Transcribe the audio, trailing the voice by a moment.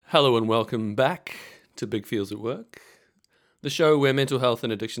Hello and welcome back to Big Feels at Work, the show where mental health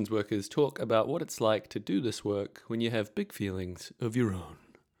and addictions workers talk about what it's like to do this work when you have big feelings of your own.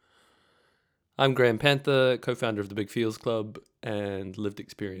 I'm Graham Panther, co-founder of the bigfeels.club and lived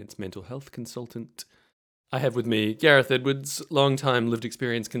experience mental health consultant. I have with me Gareth Edwards, long-time lived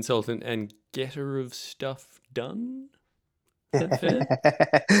experience consultant and getter of stuff done. Is that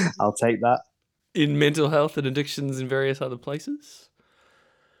fair? I'll take that. In mental health and addictions in various other places.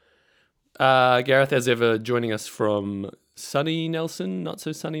 Gareth, as ever, joining us from sunny Nelson, not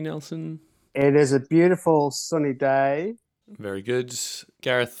so sunny Nelson. It is a beautiful sunny day. Very good.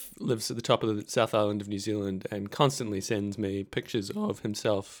 Gareth lives at the top of the South Island of New Zealand and constantly sends me pictures of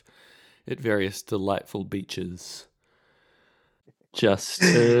himself at various delightful beaches. Just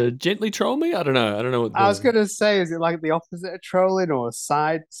gently troll me? I don't know what I was going to say, is it like the opposite of trolling or a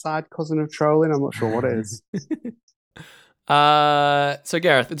side cousin of trolling? I'm not sure what it is. So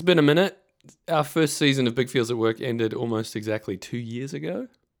Gareth, it's been a minute. Our first season of Big Feels at Work ended almost exactly 2 years ago.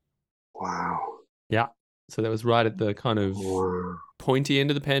 Wow. Yeah. So that was right at the kind of pointy end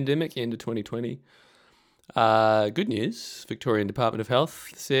of the pandemic, end of 2020. Good news, Victorian Department of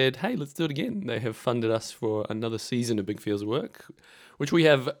Health said, hey, let's do it again. They have funded us for another season of Big Feels at Work, which we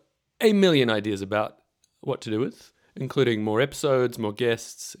have a million ideas about what to do with, including more episodes, more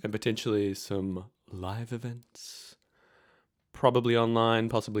guests, and potentially some live events. Probably online,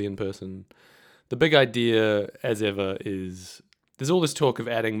 possibly in person. The big idea, as ever, is there's all this talk of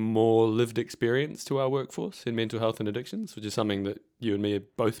adding more lived experience to our workforce in mental health and addictions, which is something that you and me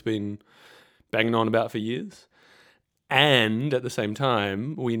have both been banging on about for years. And at the same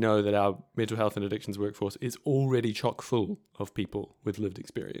time, we know that our mental health and addictions workforce is already chock full of people with lived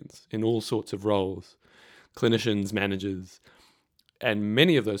experience in all sorts of roles, clinicians, managers, and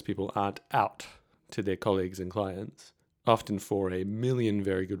many of those people aren't out to their colleagues and clients, often for a million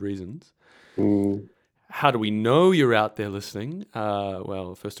very good reasons. How do we know you're out there listening?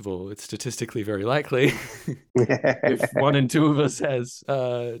 Well, first of all, it's statistically very likely. If 1 in 2 of us has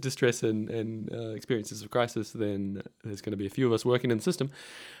distress and experiences of crisis, then there's going to be a few of us working in the system.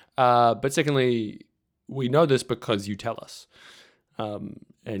 But secondly, we know this because you tell us.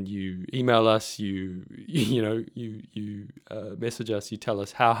 And you email us, you message us, you tell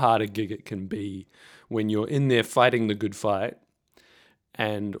us how hard a gig it can be when you're in there fighting the good fight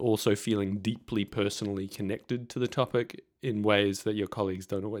and also feeling deeply personally connected to the topic in ways that your colleagues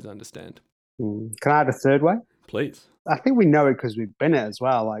don't always understand. Can I add a third way? Please. I think we know it because we've been it as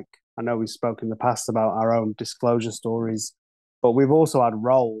well. Like, I know we've spoken in the past about our own disclosure stories, but we've also had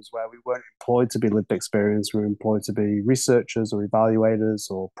roles where we weren't employed to be lived experience. We were employed to be researchers or evaluators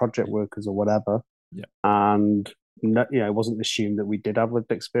or project workers or whatever. Yeah. And it wasn't assumed that we did have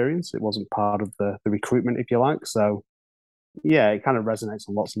lived experience. It wasn't part of the recruitment, if you like. So, yeah, it kind of resonates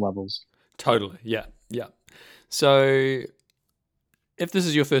on lots of levels. Totally. Yeah. So if this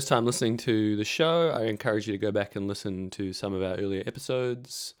is your first time listening to the show, I encourage you to go back and listen to some of our earlier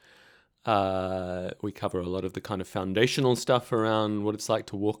episodes. We cover a lot of the kind of foundational stuff around what it's like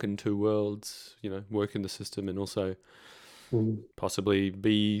to walk in two worlds, work in the system and also possibly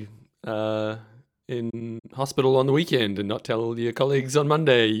be in hospital on the weekend and not tell your colleagues on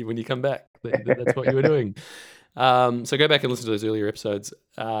Monday when you come back that's what you were doing. So go back and listen to those earlier episodes.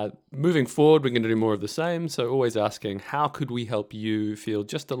 Moving forward, we're going to do more of the same. So always asking, how could we help you feel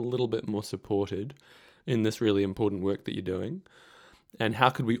just a little bit more supported in this really important work that you're doing? And how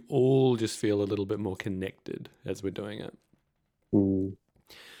could we all just feel a little bit more connected as we're doing it?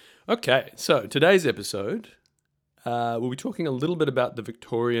 Okay, so today's episode, we'll be talking a little bit about the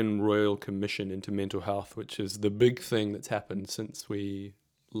Victorian Royal Commission into Mental Health, which is the big thing that's happened since we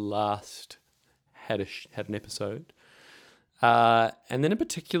last had an episode. And then in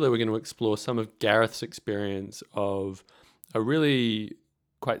particular, we're going to explore some of Gareth's experience of a really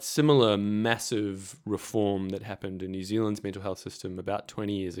quite similar massive reform that happened in New Zealand's mental health system about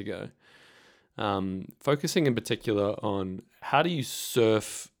 20 years ago, focusing in particular on how do you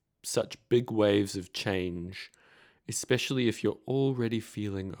surf such big waves of change, especially if you're already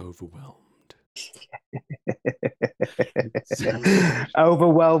feeling overwhelmed.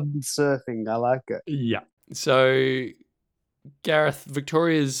 Overwhelmed surfing, I like it. Yeah. So, Gareth,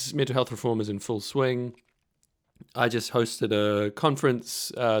 Victoria's mental health reform is in full swing. I just hosted a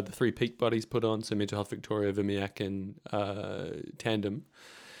conference the three peak bodies put on, so Mental Health Victoria, VMIAC and Tandem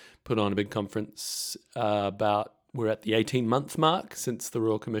put on a big conference we're at the 18-month mark since the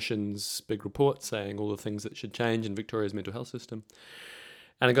Royal Commission's big report saying all the things that should change in Victoria's mental health system.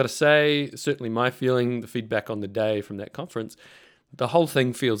 And I got to say, certainly my feeling, the feedback on the day from that conference, the whole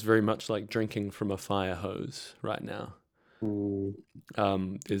thing feels very much like drinking from a fire hose right now.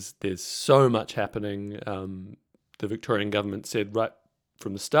 Mm. There's so much happening. The Victorian government said right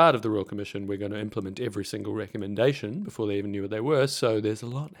from the start of the Royal Commission, we're going to implement every single recommendation before they even knew what they were. So there's a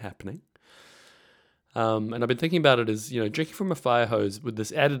lot happening. And I've been thinking about it as, drinking from a fire hose with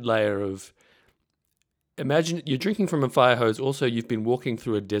this added layer of, imagine you're drinking from a fire hose. Also, you've been walking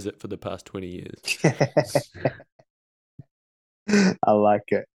through a desert for the past 20 years. I like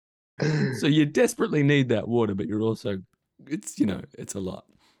it. So you desperately need that water, but you're also, it's a lot.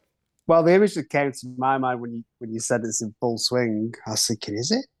 Well, the image that came to my mind when you said it's in full swing, I was thinking,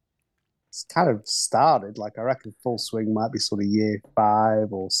 is it? It's kind of started. Like I reckon full swing might be sort of year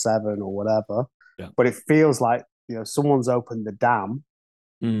 5 or 7 or whatever. Yeah. But it feels like, someone's opened the dam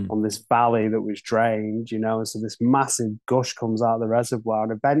on this valley that was drained, and so this massive gush comes out of the reservoir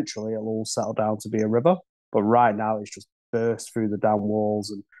and eventually it'll all settle down to be a river. But right now it's just burst through the dam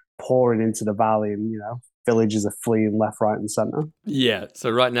walls and pouring into the valley, and villages are fleeing left, right, and center. Yeah. So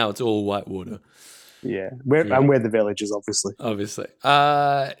right now it's all white water. Yeah. We're the villagers, obviously. Obviously.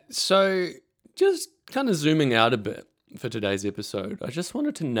 So just kind of zooming out a bit for today's episode, I just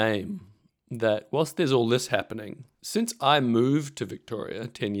wanted to name that whilst there's all this happening, since I moved to Victoria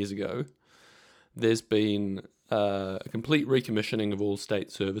 10 years ago, there's been a complete recommissioning of all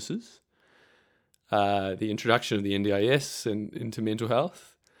state services, the introduction of the NDIS into mental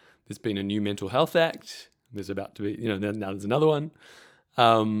health. There's been a new Mental Health Act. There's about to be, now there's another one.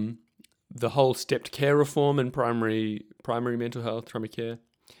 The whole stepped care reform in primary mental health, primary care,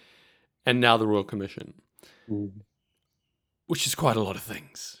 and now the Royal Commission, which is quite a lot of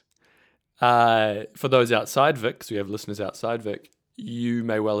things. For those outside Vic, because we have listeners outside Vic, you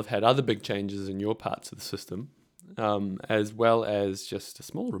may well have had other big changes in your parts of the system, as well as just a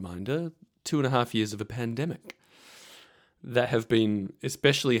small reminder, 2.5 years of a pandemic that have been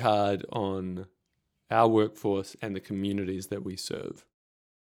especially hard on our workforce and the communities that we serve.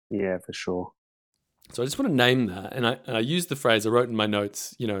 Yeah, for sure. So I just want to name that, and I used the phrase I wrote in my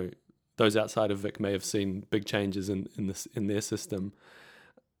notes. Those outside of Vic may have seen big changes in their system.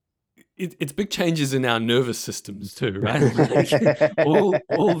 It's big changes in our nervous systems too, right? Like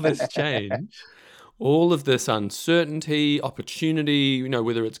all this change, all of this uncertainty, opportunity.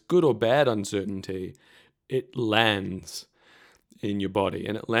 Whether it's good or bad uncertainty, it lands in your body,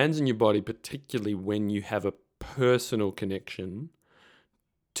 and it lands in your body particularly when you have a personal connection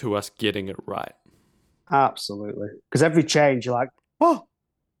to us getting it right. Absolutely. Because every change, you're like, oh,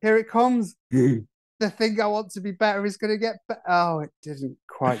 here it comes. The thing I want to be better is going to get better. Oh, it didn't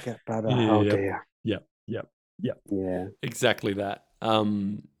quite get better. Oh, dear. Yep. Yeah. Exactly that.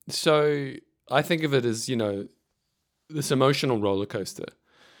 So I think of it as, this emotional roller coaster.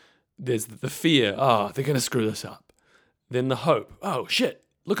 There's the fear, oh, they're going to screw this up. Then the hope, oh, shit,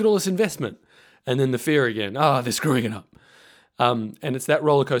 look at all this investment. And then the fear again, oh, they're screwing it up. And it's that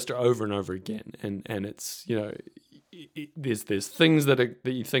roller coaster over and over again. And it's, there's things that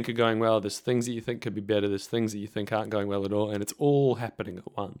you think are going well. There's things that you think could be better. There's things that you think aren't going well at all. And it's all happening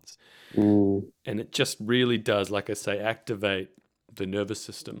at once. And it just really does, like I say, activate the nervous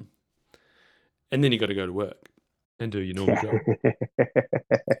system. And then you got to go to work and do your normal job.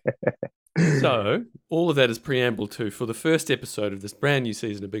 So all of that is preamble to, for the first episode of this brand new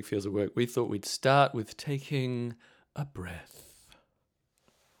season of Big Feels at Work, we thought we'd start with taking a breath.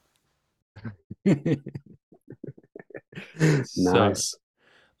 Nice. So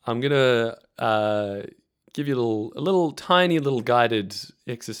I'm gonna give you a little tiny little guided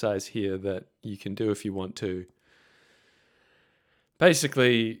exercise here that you can do if you want to.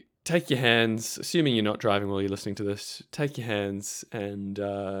 Basically, take your hands, assuming you're not driving while you're listening to this, take your hands and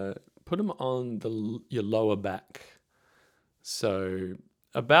put them on your lower back. So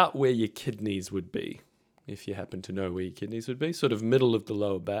about where your kidneys would be, if you happen to know where your kidneys would be, sort of middle of the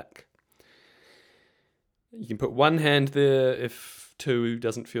lower back. You can put one hand there if two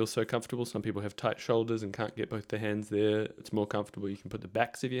doesn't feel so comfortable. Some people have tight shoulders and can't get both their hands there. It's more comfortable. You can put the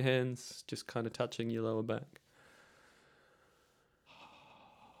backs of your hands just kind of touching your lower back.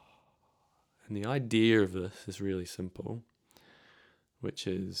 And the idea of this is really simple, which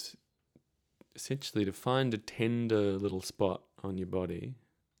is essentially to find a tender little spot on your body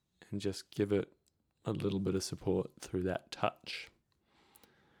and just give it a little bit of support through that touch.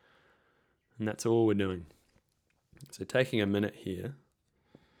 And that's all we're doing. So taking a minute here,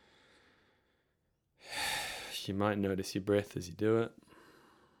 you might notice your breath as you do it.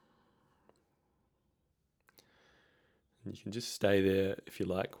 And you can just stay there if you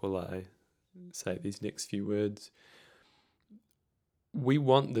like while I say these next few words. We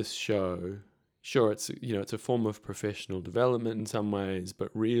want this show, sure, it's a form of professional development in some ways,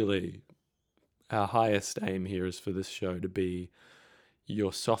 but really our highest aim here is for this show to be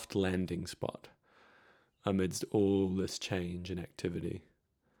your soft landing spot amidst all this change and activity.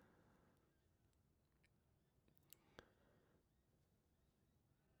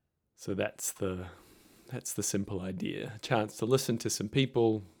 So that's the simple idea. A chance to listen to some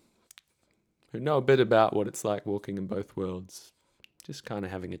people who know a bit about what it's like walking in both worlds, just kind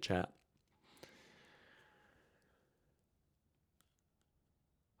of having a chat.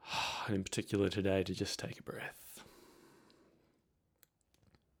 And in particular today, to just take a breath.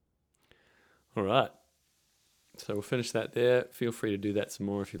 All right. So we'll finish that there. Feel free to do that some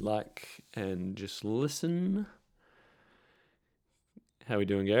more if you'd like, and just listen. How are we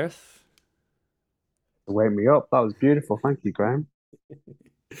doing, Gareth? Wake me up. That was beautiful. Thank you, Graham.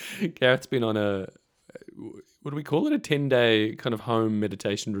 Gareth's been on what do we call it? A 10-day kind of home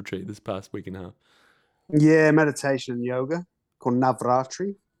meditation retreat this past week and a half. Yeah, meditation and yoga called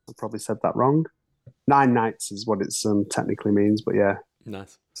Navratri. I probably said that wrong. 9 nights is what it technically means, but yeah.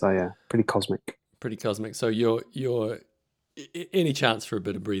 Nice. So yeah, pretty cosmic. Pretty cosmic. So you're any chance for a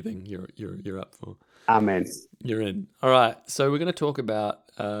bit of breathing, you're up for. Amen. You're in. All right. So we're going to talk about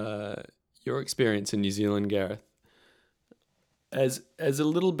your experience in New Zealand, Gareth, as a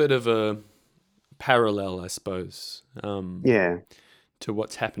little bit of a parallel, I suppose. Yeah. To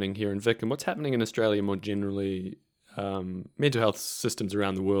what's happening here in Vic and what's happening in Australia more generally. Mental health systems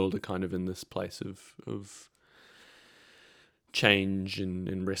around the world are kind of in this place of change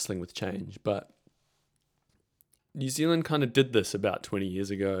and wrestling with change. But New Zealand kind of did this about 20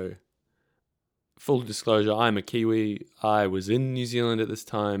 years ago. Full disclosure, I'm a Kiwi. I was in New Zealand at this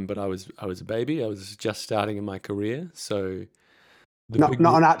time, but I was a baby. I was just starting in my career. So not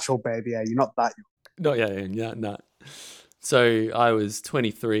an actual baby, yeah. You're not that young. No, no. So I was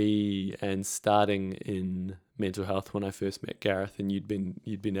 23 and starting in mental health when I first met Gareth, and you'd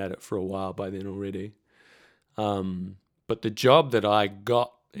been at it for a while by then already. But the job that I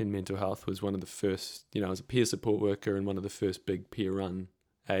got in mental health was one of the first, I was a peer support worker in one of the first big peer-run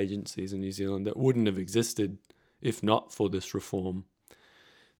agencies in New Zealand that wouldn't have existed if not for this reform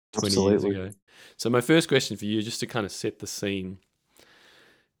 20 years ago. So my first question for you, just to kind of set the scene,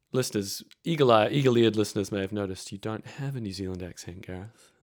 listeners, eagle-eared listeners may have noticed you don't have a New Zealand accent,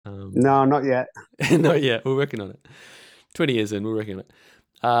 Gareth. No, not yet. Not yet. We're working on it. 20 years in, we're working on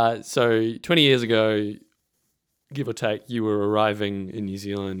it. So 20 years ago, give or take, you were arriving in New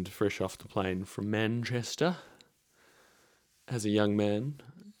Zealand fresh off the plane from Manchester as a young man.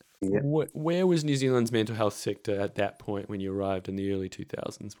 Yep. Where was New Zealand's mental health sector at that point when you arrived in the early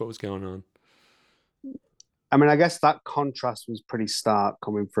 2000s? What was going on? I mean, I guess that contrast was pretty stark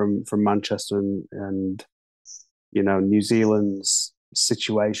coming from Manchester and New Zealand's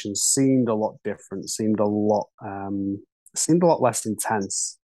situation seemed a lot different, seemed a lot less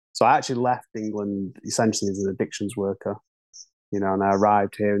intense. So I actually left England essentially as an addictions worker, and I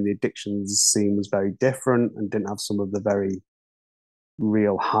arrived here and the addictions scene was very different and didn't have some of the very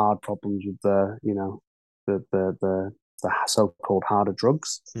real hard problems with the so-called harder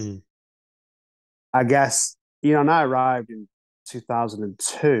drugs. I guess, and I arrived in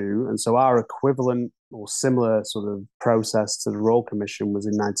 2002, and so our equivalent or similar sort of process to the Royal Commission was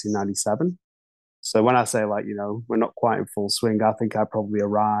in 1997. So when I say we're not quite in full swing, I think I probably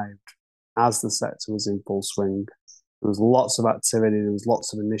arrived as the sector was in full swing. There was lots of activity, there was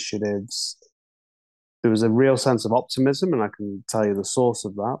lots of initiatives. There was a real sense of optimism, and I can tell you the source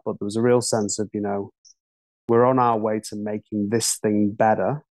of that, but there was a real sense of, we're on our way to making this thing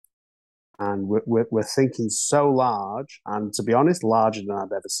better. And we're thinking so large, and to be honest, larger than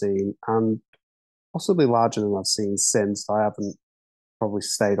I've ever seen, and possibly larger than I've seen since. I haven't probably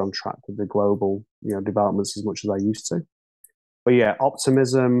stayed on track with the global, developments as much as I used to. But yeah,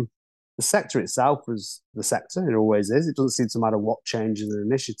 optimism. The sector itself was the sector. It always is. It doesn't seem to matter what changes and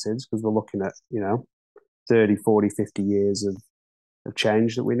initiatives because we're looking at, 30, 40, 50 years of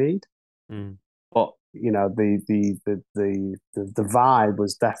change that we need. But, the vibe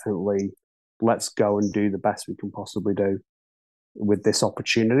was definitely let's go and do the best we can possibly do with this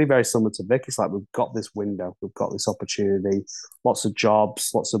opportunity. Very similar to Vic. It's like we've got this window, we've got this opportunity, lots of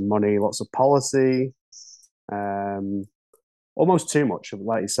jobs, lots of money, lots of policy, almost too much.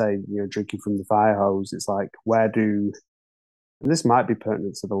 Like you say, drinking from the fire hose. It's like, and this might be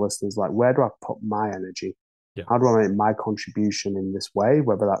pertinent to the listeners, like where do I put my energy? Yeah. How do I make my contribution in this way,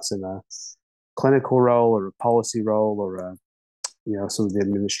 whether that's in a clinical role or a policy role or some of the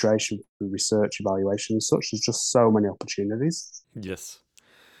administration, research, evaluation and such. There's just so many opportunities. Yes,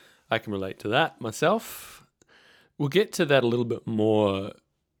 I can relate to that myself. We'll get to that a little bit more.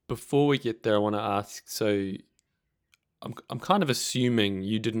 Before we get there, I want to ask, so I'm kind of assuming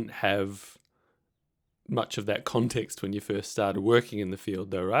you didn't have much of that context when you first started working in the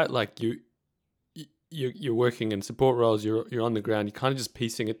field, though, right? Like you're working in support roles. You're on the ground. You're kind of just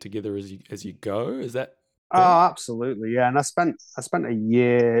piecing it together as you go. Is that fair? Oh, absolutely, yeah. And I spent a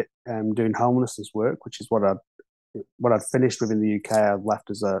year doing homelessness work, which is what I'd finished with in the UK. I left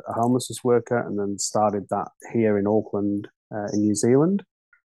as a homelessness worker and then started that here in Auckland, in New Zealand.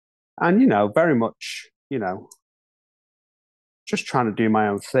 And very much, just trying to do my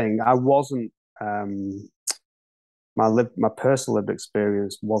own thing. I wasn't my personal lived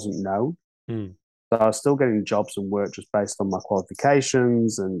experience wasn't known. Mm. So I was still getting jobs and work just based on my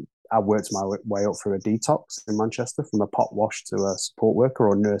qualifications, and I worked my way up through a detox in Manchester from a pot wash to a support worker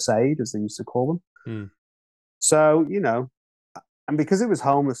or nurse aide, as they used to call them. Mm. So, and because it was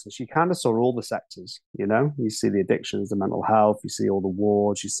homelessness, you kind of saw all the sectors. You see the addictions, the mental health, you see all the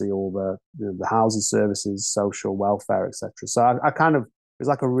wards, you see all the housing services, social welfare, etc. So I kind of, it was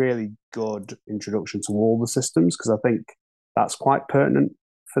like a really good introduction to all the systems, because I think that's quite pertinent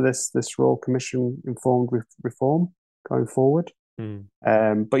for this Royal Commission informed reform going forward.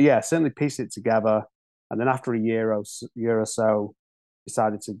 Mm. But yeah, certainly pieced it together, and then after a year or so,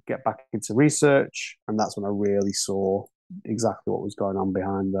 decided to get back into research, and that's when I really saw exactly what was going on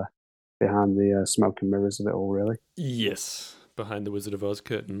behind the smoke and mirrors of it all. Really, Yes, behind the Wizard of Oz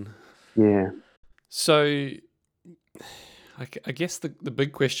curtain. yeah. So I guess the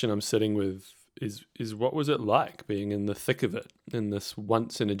big question I'm sitting with is what was it like being in the thick of it in this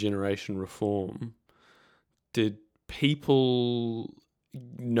once in a generation reform? Did people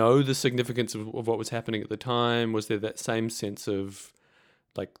know the significance of what was happening at the time? Was there that same sense of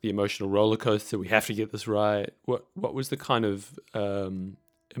like the emotional roller coaster? We have to get this right. What was the kind of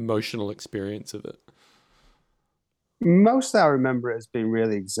emotional experience of it? Mostly, I remember it as being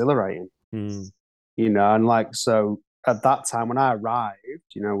really exhilarating. Mm. And like so. At that time, when I arrived,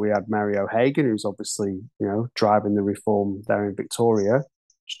 we had Mary O'Hagan, who's obviously, driving the reform there in Victoria,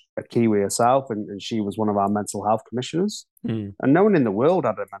 a Kiwi herself, and she was one of our mental health commissioners. Mm. And no one in the world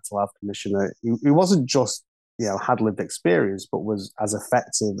had a mental health commissioner who wasn't just, had lived experience, but was as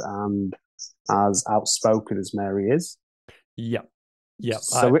effective and as outspoken as Mary is. Yep. Yep.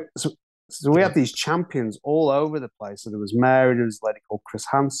 So, we had these champions all over the place. So there was Mary, there was a lady called Chris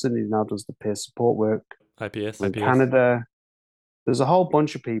Hansen, who now does the peer support work IPS. in Canada. There's a whole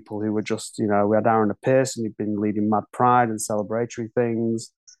bunch of people who were just, we had Aaron Pearson, who'd been leading Mad Pride and celebratory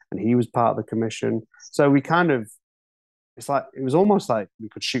things, and he was part of the commission. So we kind of, it was almost like we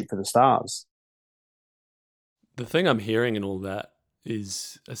could shoot for the stars. The thing I'm hearing in all that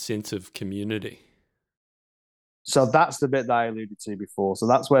is a sense of community. So that's the bit that I alluded to before. So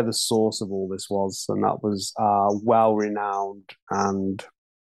that's where the source of all this was, and that was well-renowned and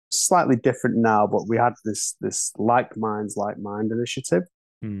slightly different now, but we had this like minds like mind initiative.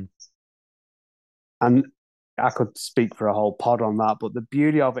 Mm. And I could speak for a whole pod on that, but the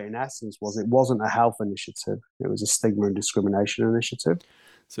beauty of it in essence was it wasn't a health initiative, it was a stigma and discrimination initiative.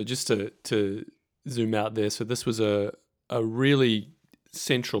 So just to zoom out there, so this was a really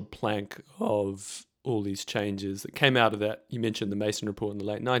central plank of all these changes that came out of that. You mentioned the Mason report in the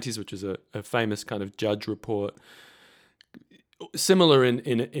late 90s, which is a famous kind of judge report, similar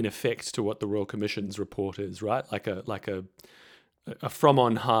in effect to what the Royal Commission's report is, right? Like a from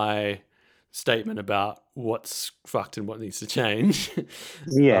on high statement about what's fucked and what needs to change.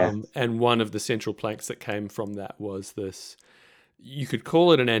 Yeah. And one of the central planks that came from that was this, you could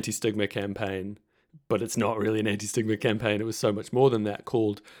call it an anti-stigma campaign, but it's not really an anti-stigma campaign. It was so much more than that,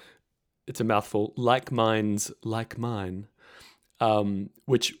 called, it's a mouthful, Like Minds, Like Mine,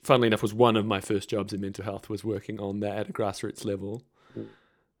 which, funnily enough, was one of my first jobs in mental health, was working on that at a grassroots level,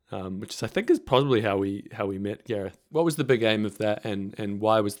 which I think is probably how we met, Gareth. What was the big aim of that, and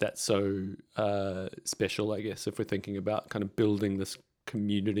why was that so special, I guess, if we're thinking about kind of building this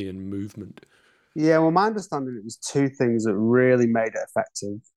community and movement? Yeah, well, my understanding, it was two things that really made it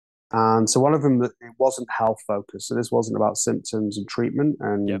effective. And so one of them, that it wasn't health focused. So this wasn't about symptoms and treatment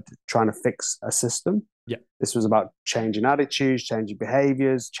and Yep. trying to fix a system. Yeah. This was about changing attitudes, changing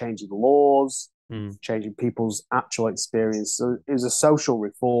behaviors, changing laws, Mm. changing people's actual experience. So it was a social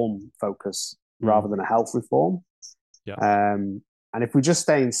reform focus rather than a health reform. Yeah. And if we just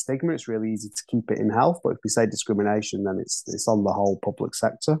stay in stigma, it's really easy to keep it in health. But if we say discrimination, then it's on the whole public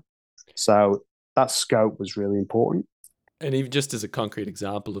sector. So that scope was really important. And even just as a concrete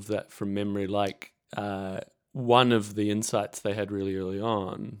example of that from memory, like one of the insights they had really early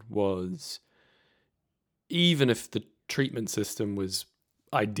on was, even if the treatment system was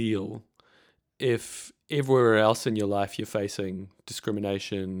ideal, if everywhere else in your life you're facing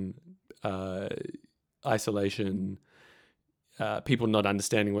discrimination, isolation, people not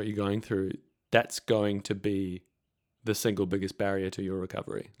understanding what you're going through, that's going to be the single biggest barrier to your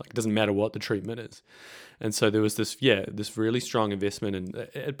recovery. Like, it doesn't matter what the treatment is. And so there was this really strong investment in,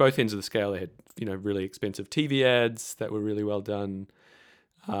 at both ends of the scale. They had, really expensive TV ads that were really well done,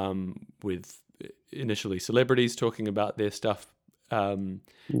 with initially celebrities talking about their stuff,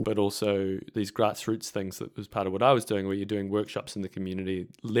 but also these grassroots things that was part of what I was doing, where you're doing workshops in the community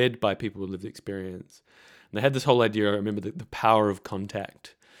led by people with lived experience. And they had this whole idea, I remember, the power of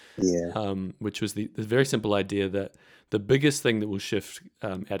contact, which was the very simple idea that the biggest thing that will shift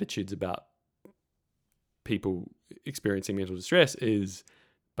attitudes about people experiencing mental distress is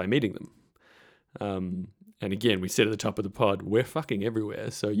by meeting them. And again, we said at the top of the pod, we're fucking everywhere,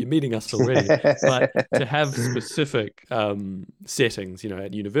 so you're meeting us already. But to have specific settings,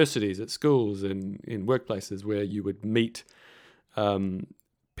 at universities, at schools, and in workplaces where you would meet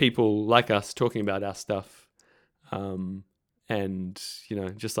people like us talking about our stuff, and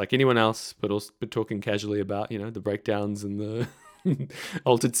just like anyone else, but talking casually about the breakdowns and the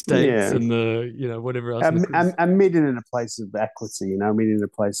altered states and the whatever else. And meeting in a place of equity, meeting in a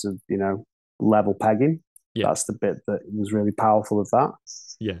place of level pegging. Yeah. That's the bit that was really powerful of that.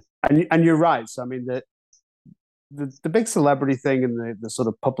 Yeah. And you're right. So I mean, the big celebrity thing and the sort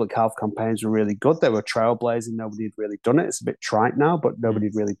of public health campaigns were really good. They were trailblazing. Nobody had really done it. It's a bit trite now, but nobody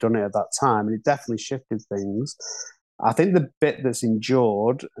had really done it at that time, and it definitely shifted things. I think the bit that's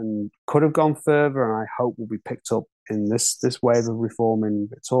endured and could have gone further, and I hope will be picked up in this wave of reform in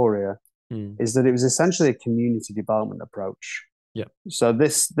Victoria, is that it was essentially a community development approach. Yeah. So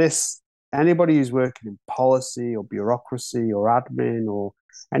this anybody who's working in policy or bureaucracy or admin or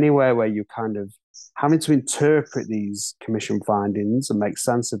anywhere where you're kind of having to interpret these commission findings and make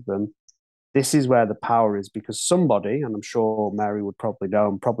sense of them, this is where the power is, because somebody, and I'm sure Mary would probably know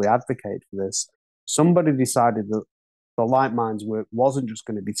and probably advocate for this, somebody decided that the Like Minds work wasn't just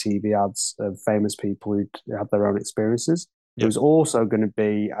going to be TV ads of famous people who had their own experiences. It was also going to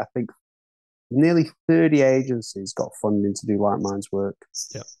be, I think, nearly 30 agencies got funding to do Like Minds work,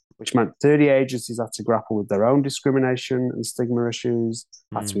 which meant 30 agencies had to grapple with their own discrimination and stigma issues,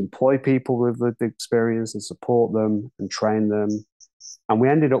 had to employ people with lived experience and support them and train them. And we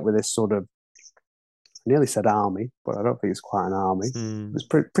ended up with this sort of, I nearly said army, but I don't think it's quite an army. It was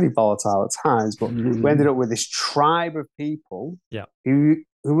pretty volatile at times, but we ended up with this tribe of people who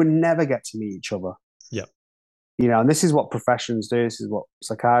would never get to meet each other. And this is what professions do. This is what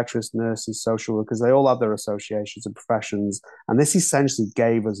psychiatrists, nurses, social workers, they all have their associations and professions. And this essentially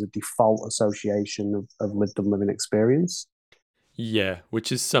gave us a default association of lived and living experience. Yeah,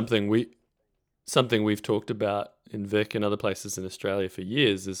 which is something we've talked about in Vic and other places in Australia for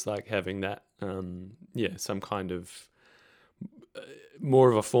years, is like having that, some kind of more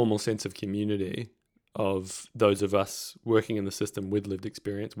of a formal sense of community of those of us working in the system with lived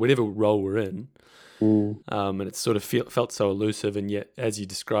experience, whatever role we're in. And it sort of felt so elusive, and yet, as you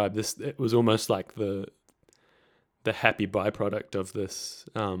described, it was almost like the happy byproduct of this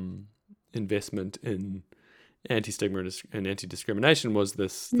investment in anti-stigma and anti-discrimination was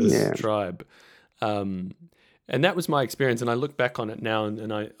this tribe. And that was my experience, and I look back on it now,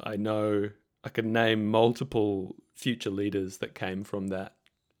 and I know I could name multiple future leaders that came from that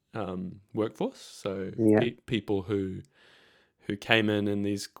workforce. So people who came in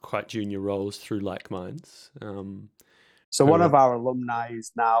these quite junior roles through Like Minds. So one of our alumni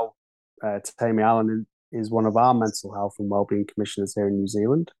is now, Tammy Allen, is one of our mental health and wellbeing commissioners here in New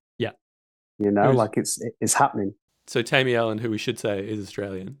Zealand. Yeah. It's happening. So Tammy Allen, who we should say is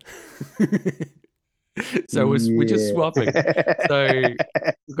Australian. So we're just swapping. So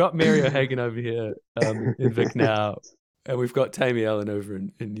we've got Mary O'Hagan over here in Vic now, and we've got Tammy Allen over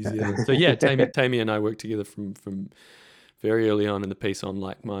in New Zealand. So yeah, Tammy and I worked together from very early on in the piece on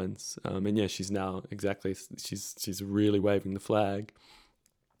Like Minds. And she's now she's really waving the flag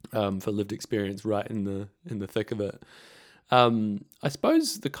for lived experience right in the thick of it. I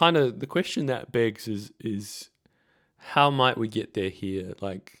suppose the question that begs is how might we get there here?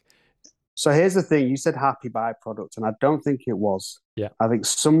 So here's the thing, you said happy byproduct, and I don't think it was. Yeah. I think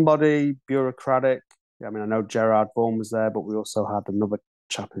somebody bureaucratic, I mean, I know Gerard Vaughan was there, but we also had another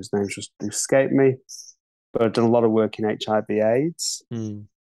chap whose name just escaped me, but I've done a lot of work in HIV/AIDS.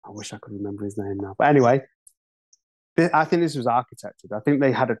 I wish I could remember his name now. But anyway, I think this was architected. I think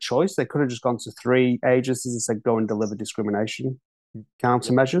they had a choice. They could have just gone to 3 agencies and said, go and deliver discrimination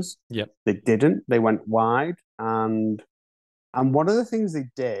countermeasures. Yep. They didn't. They went wide. And one of the things they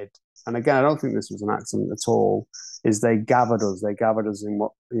did, and again, I don't think this was an accident at all, is they gathered us. They gathered us in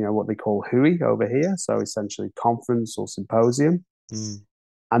what they call HUI over here. So essentially conference or symposium.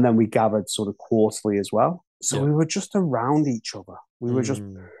 And then we gathered sort of quarterly as well. So we were just around each other. We were just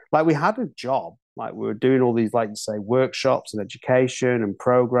like we had a job, like we were doing all these, like you say, workshops and education and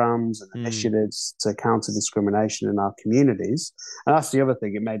programs and Mm, initiatives to counter discrimination in our communities. And that's the other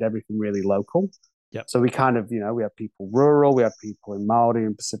thing; it made everything really local. yep. So we kind of, we had people rural, we had people in Maori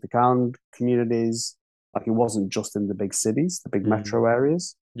and Pacific Island communities. Like it wasn't just in the big cities, the big Mm, metro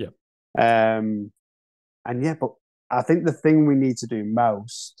areas. yep. Um, and yeah, but I think the thing we need to do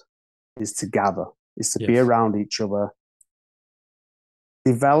most is to gather, is to be Yes. around each other,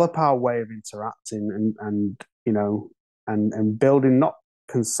 develop our way of interacting and and building not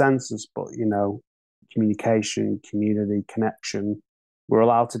consensus, but communication, community, connection. We're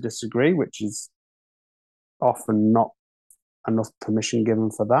allowed to disagree, which is often not enough permission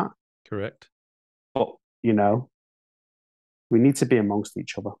given for that. Correct. But you know, we need to be amongst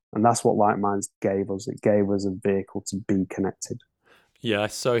each other, and that's what Like Minds gave us. It gave us a vehicle to be connected. Yeah, I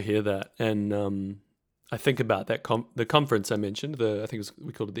so hear that, and I think about that the conference I mentioned. I think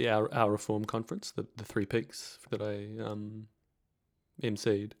we called it the Our Reform Conference, the Three Peaks that I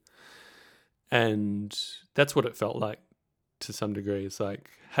emceed, and that's what it felt like to some degree. It's like,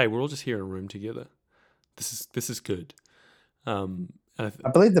 hey, we're all just here in a room together. This is good. And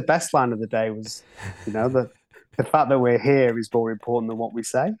I believe the best line of the day was, the fact that we're here is more important than what we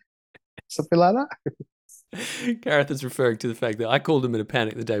say. Something like that. Gareth is referring to the fact that I called him in a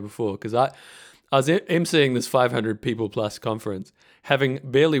panic the day before because I was emceeing this 500 people plus conference, having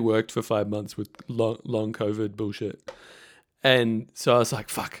barely worked for 5 months with long COVID bullshit. And so I was like,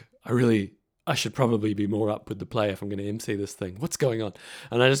 fuck, I should probably be more up with the play if I'm going to MC this thing. What's going on?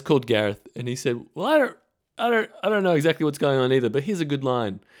 And I just called Gareth and he said, well, I don't know exactly what's going on either, but here's a good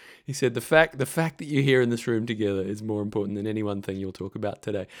line. He said, the fact that you're here in this room together is more important than any one thing you'll talk about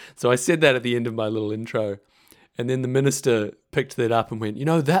today. So I said that at the end of my little intro. And then the minister picked that up and went,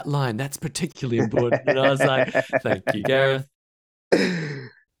 that line, that's particularly important. And I was like, thank you, Gareth.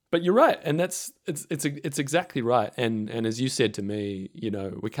 But you're right, and it's exactly right. And as you said to me,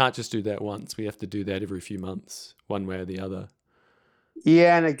 we can't just do that once. We have to do that every few months, one way or the other.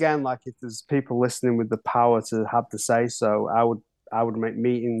 Yeah, and again, like if there's people listening with the power to have the say so, I would make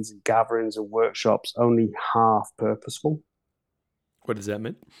meetings and gatherings and workshops only half purposeful. What does that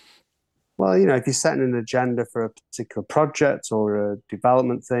mean? Well, if you're setting an agenda for a particular project or a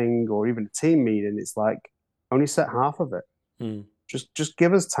development thing or even a team meeting, it's like only set half of it. Mm, Just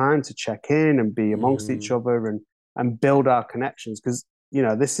give us time to check in and be amongst each mm, other and build our connections because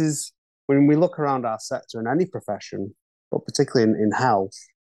this is when we look around our sector in any profession, but particularly in health,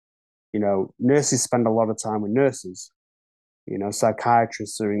 nurses spend a lot of time with nurses.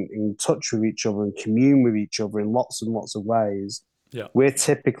 Psychiatrists are in touch with each other and commune with each other in lots and lots of ways. yeah. We're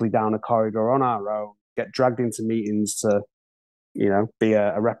typically down a corridor on our own, get dragged into meetings to, be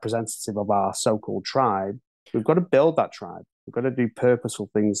a representative of our so-called tribe. We've got to build that tribe. We've got to do purposeful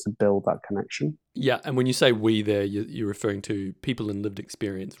things to build that connection. Yeah, and when you say we there, you're referring to people in lived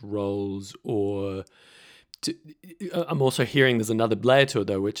experience roles or to, I'm also hearing there's another layer to it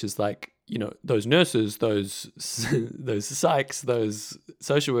though, which is like, those nurses, those those psychs, those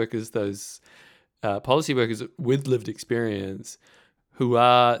social workers, those policy workers with lived experience who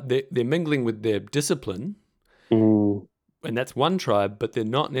they're mingling with their discipline, Mm. and that's one tribe, but they're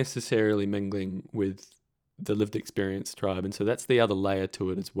not necessarily mingling with the lived experience tribe, and so that's the other layer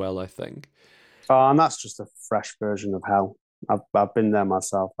to it as well, I think. Oh, and that's just a fresh version of hell. I've been there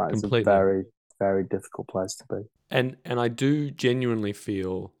myself. That is a Completely. very, very difficult place to be. And I do genuinely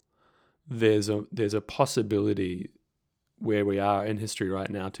feel there's a possibility where we are in history right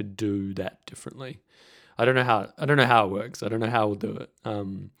now to do that differently. I don't know how it works. I don't know how we'll do it.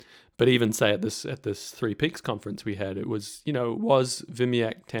 But even say at this Three Peaks conference we had, it was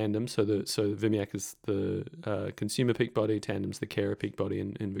VMIAC tandem. So VMIAC is the consumer peak body, tandem's the carer peak body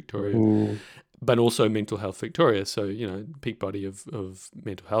in Victoria, Mm. but also Mental Health Victoria. So peak body of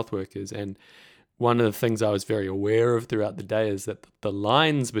mental health workers. And one of the things I was very aware of throughout the day is that the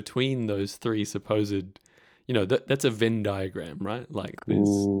lines between those three supposed, that's a Venn diagram, right? Like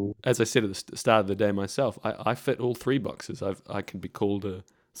there's, Mm. as I said at the start of the day myself, I fit all three boxes. I can be called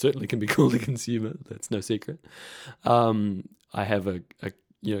certainly can be called a consumer. That's no secret. I have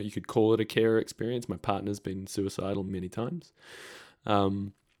you could call it a carer experience. My partner's been suicidal many times.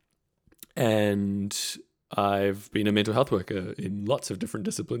 And I've been a mental health worker in lots of different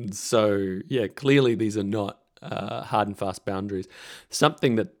disciplines. So yeah, clearly these are not hard and fast boundaries.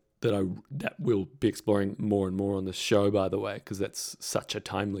 Something that we'll be exploring more and more on this show, by the way, because that's such a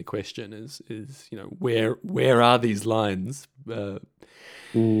timely question. Is where are these lines?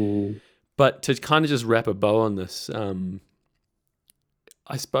 Mm. But to kind of just wrap a bow on this,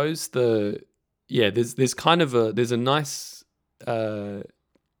 I suppose there's kind of there's a nice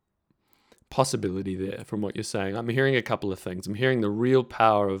possibility there from what you're saying. I'm hearing a couple of things. I'm hearing the real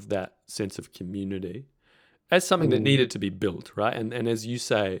power of that sense of community as something that Mm, needed to be built, right? And as you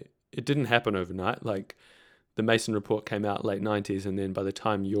say, it didn't happen overnight. Like the Mason report came out late 90s, and then by the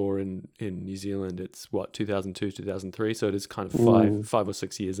time you're in New Zealand, it's what, 2002, 2003. So it is kind of mm, 5 or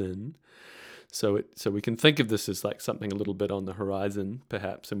 6 years in. So we can think of this as like something a little bit on the horizon,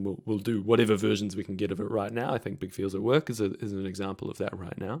 perhaps, and we'll do whatever versions we can get of it right now. I think Big Feels at Work is an example of that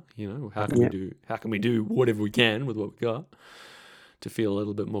right now. You know, yeah, how can we do whatever we can with what we got to feel a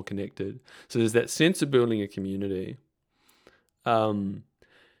little bit more connected? So there's that sense of building a community, and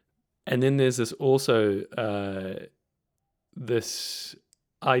then there's this also this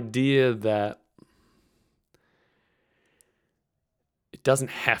idea that it doesn't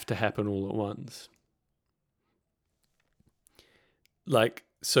have to happen all at once. Like,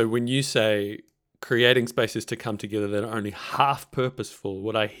 so when you say creating spaces to come together that are only half purposeful,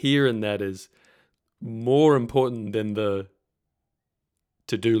 what I hear in that is more important than the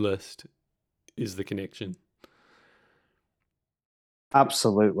to-do list is the connection.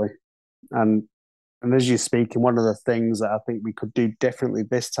 absolutely. And and as you're speaking, one of the things that I think we could do differently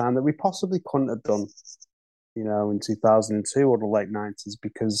this time that we possibly couldn't have done, in 2002 or the late 90s,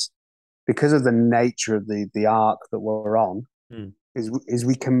 because of the nature of the arc that we're on, Mm. is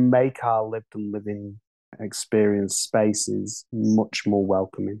we can make our lived and living experience spaces much more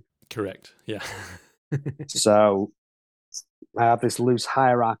welcoming. Correct. Yeah. So I have this loose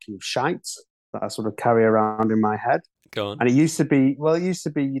hierarchy of shite that I sort of carry around in my head. Go on. And it used to be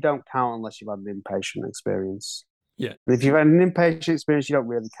you don't count unless you've had an inpatient experience. Yeah. And if you've had an inpatient experience, you don't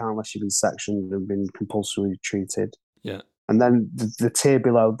really count unless you've been sectioned and been compulsorily treated. Yeah. And then the tier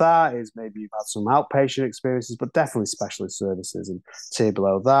below that is maybe you've had some outpatient experiences, but definitely specialist services. And tier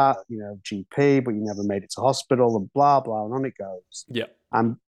below that, GP, but you never made it to hospital and blah, blah, and on it goes. Yeah.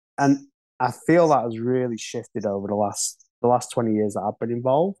 And and I feel that has really shifted over the last 20 years that I've been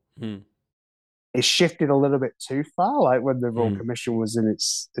involved. Mm. It shifted a little bit too far. Like when the Royal Mm. Commission was in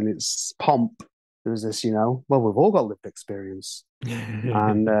its pomp, there was this, well, we've all got lived experience.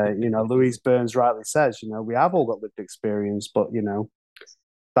 And Louise Burns rightly says, we have all got lived experience, but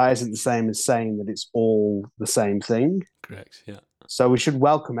that isn't the same as saying that it's all the same thing. Correct. Yeah. So we should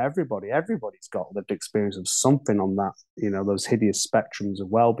welcome everybody. Everybody's got lived experience of something on that, those hideous spectrums of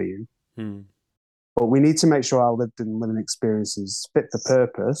well-being. Mm. But we need to make sure our lived and living experiences fit the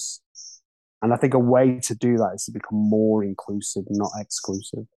purpose. And I think a way to do that is to become more inclusive, not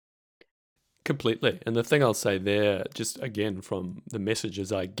exclusive. Completely. And the thing I'll say there, just again from the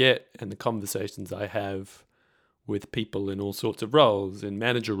messages I get and the conversations I have with people in all sorts of roles, in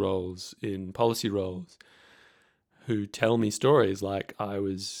manager roles, in policy roles, who tell me stories like I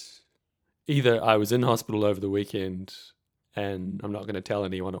was in hospital over the weekend and I'm not going to tell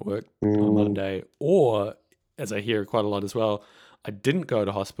anyone at work on Mm, Monday, or as I hear quite a lot as well, I didn't go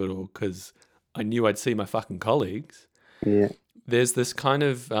to hospital because I knew I'd see my fucking colleagues. yeah. There's this kind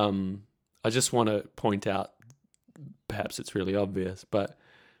of I just want to point out, perhaps it's really obvious, but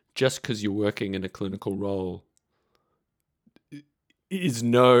just because you're working in a clinical role is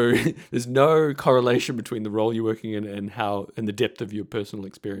no there's no correlation between the role you're working in and the depth of your personal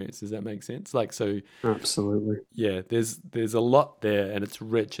experience. Does that make sense? Like, so Absolutely. yeah, there's a lot there and it's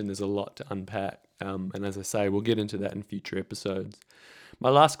rich and there's a lot to unpack. And as I say, we'll get into that in future episodes. My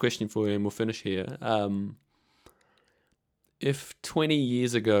last question for you, and we'll finish here. If 20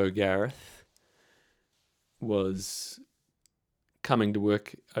 years ago Gareth was coming to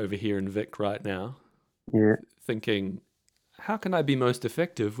work over here in Vic right now, Yeah. thinking, how can I be most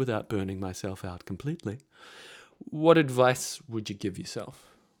effective without burning myself out completely? What advice would you give yourself?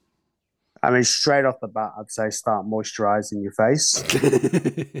 I mean, straight off the bat, I'd say start moisturizing your face.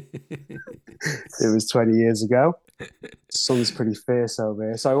 It was 20 years ago. Sun's pretty fierce over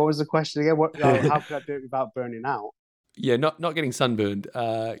here. So, what was the question again? How can I do it without burning out? Yeah, not getting sunburned,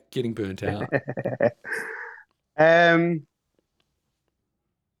 getting burnt out. um,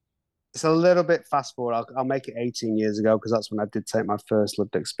 it's a little bit fast forward. I'll make it 18 years ago because that's when I did take my first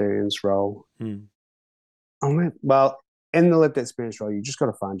lived experience role. Hmm. Well, in the lived experience role, you just got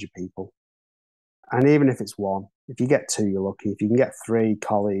to find your people. And even if it's one, if you get two, you're lucky. If you can get three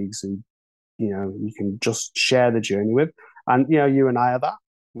colleagues who, you can just share the journey with. And, you and I are that.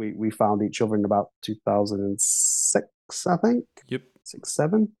 We found each other in about 2006, I think. Yep. 6,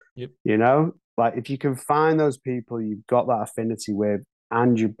 7. Yep. Like if you can find those people you've got that affinity with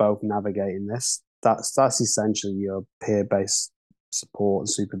and you're both navigating this, that's essentially your peer-based support and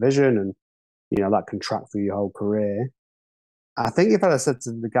supervision, and that can track through your whole career. I think if I'd have said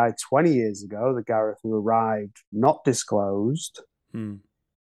to the guy 20 years ago, the Gareth who arrived not disclosed, Hmm.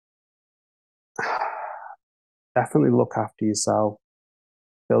 definitely look after yourself,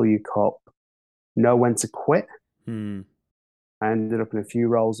 fill your cup, know when to quit. Hmm. I ended up in a few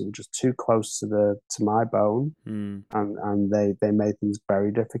roles that were just too close to the to my bone, Hmm. and they made things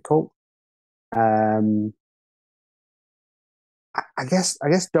very difficult. Um, I guess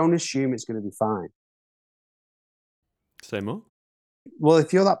don't assume it's going to be fine. Say more. Well,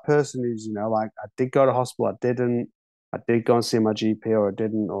 if you're that person who's, like, I did go to hospital, I did go and see my GP, or I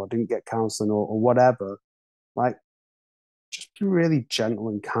didn't get counseling, or whatever, like, just be really gentle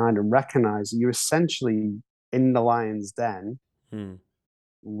and kind and recognize that you're essentially in the lion's den Hmm.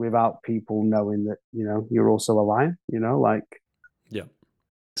 without people knowing that, you're also a lion, like, Yeah.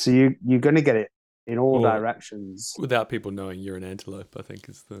 so you're going to get it in all Or directions. without people knowing you're an antelope, I think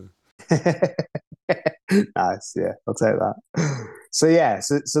is the. Nice, yeah, I'll take that. So yeah,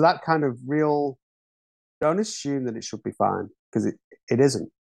 so that kind of real, don't assume that it should be fine, because it isn't.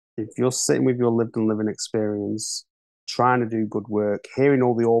 If you're sitting with your lived and living experience, trying to do good work, hearing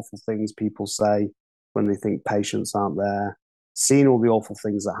all the awful things people say when they think patients aren't there, seeing all the awful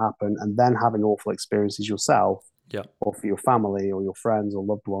things that happen, and then having awful experiences yourself, Yeah. or for your family or your friends or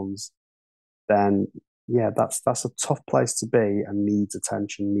loved ones, then yeah, that's a tough place to be, and needs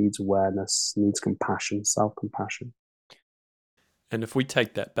attention, needs awareness, needs compassion, self-compassion. And if we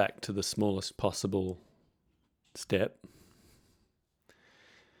take that back to the smallest possible step,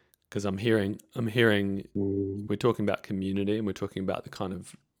 because I'm hearing Mm. we're talking about community and we're talking about the kind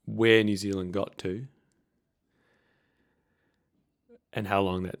of where New Zealand got to and how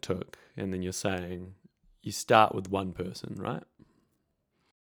long that took. And then you're saying you start with one person, right? Start.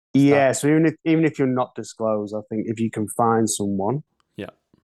 Yeah, so even if you're not disclosed, I think if you can find someone Yeah.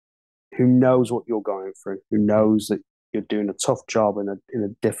 who knows what you're going through, who Mm. knows that you're doing a tough job in a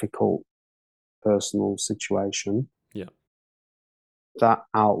difficult personal situation, Yeah. that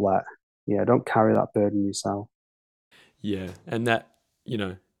outlet, yeah, don't carry that burden yourself. Yeah. And that, you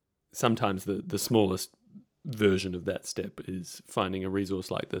know, sometimes the smallest version of that step is finding a resource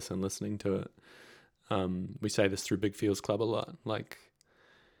like this and listening to it. We say this through Big Feels Club a lot. Like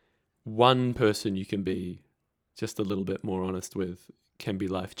one person you can be just a little bit more honest with can be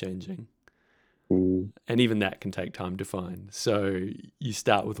life changing. Mm, And even that can take time to find. So you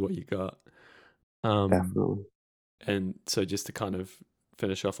start with what you got. Um, definitely. and so just to kind of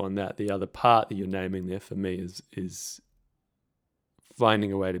finish off on that, the other part that you're naming there for me is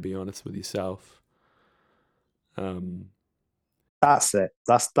finding a way to be honest with yourself. Um, That's it.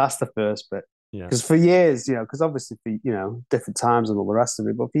 That's the first bit. yeah. Because for years, because obviously for, different times and all the rest of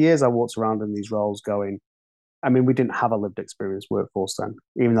it, but for years I walked around in these roles going, I mean, we didn't have a lived experience workforce then,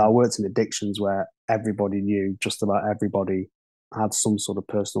 even though I Mm. worked in addictions where everybody knew, just about everybody had some sort of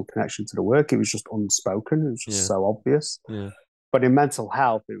personal connection to the work. It was just unspoken. It was just Yeah. so obvious. Yeah. But in mental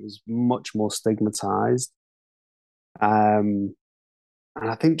health, it was much more stigmatized. Um, and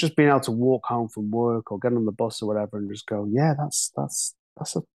I think just being able to walk home from work or get on the bus or whatever and just go, yeah, that's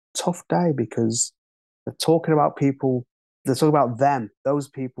a tough day, because they're talking about people, they're talking about them, those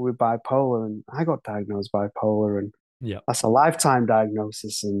people with bipolar, and I got diagnosed bipolar, and Yeah. that's a lifetime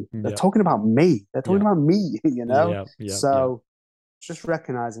diagnosis, and they're Yeah. talking about me. They're talking Yeah. about me, Yeah. Yeah. Yeah. So just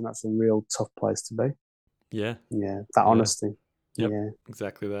recognizing that's a real tough place to be. Yeah. Yeah, that Yeah. honesty. Yep. Yeah.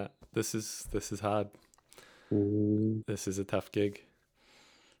 Exactly that. This is hard. Mm. This is a tough gig.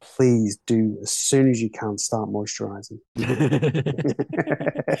 Please do, as soon as you can, start moisturizing.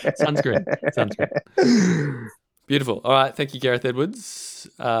 Sunscreen. Sunscreen. Beautiful. All right. Thank you, Gareth Edwards.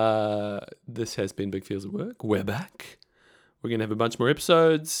 This has been Big Feels at Work. We're back. We're going to have a bunch more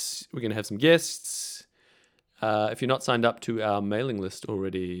episodes. We're going to have some guests. If you're not signed up to our mailing list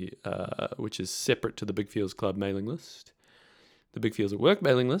already, which is separate to the Big Feels Club mailing list, the Big Feels at Work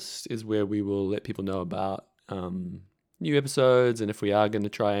mailing list is where we will let people know about new episodes and if we are going to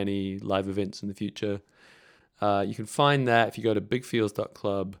try any live events in the future. You can find that if you go to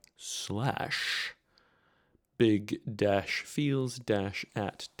bigfeels.club/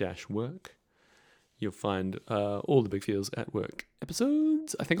 big-feels-at-work. You'll find all the Big Feels at Work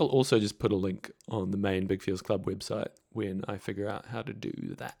episodes. I think I'll also just put a link on the main Big Feels Club website when I figure out how to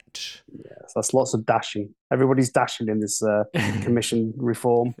do that. Yes, that's lots of dashing. Everybody's dashing in this commission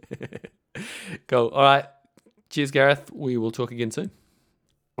reform. Cool. All right. Cheers, Gareth. We will talk again soon.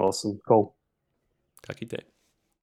 Awesome. Cool. Ka kite.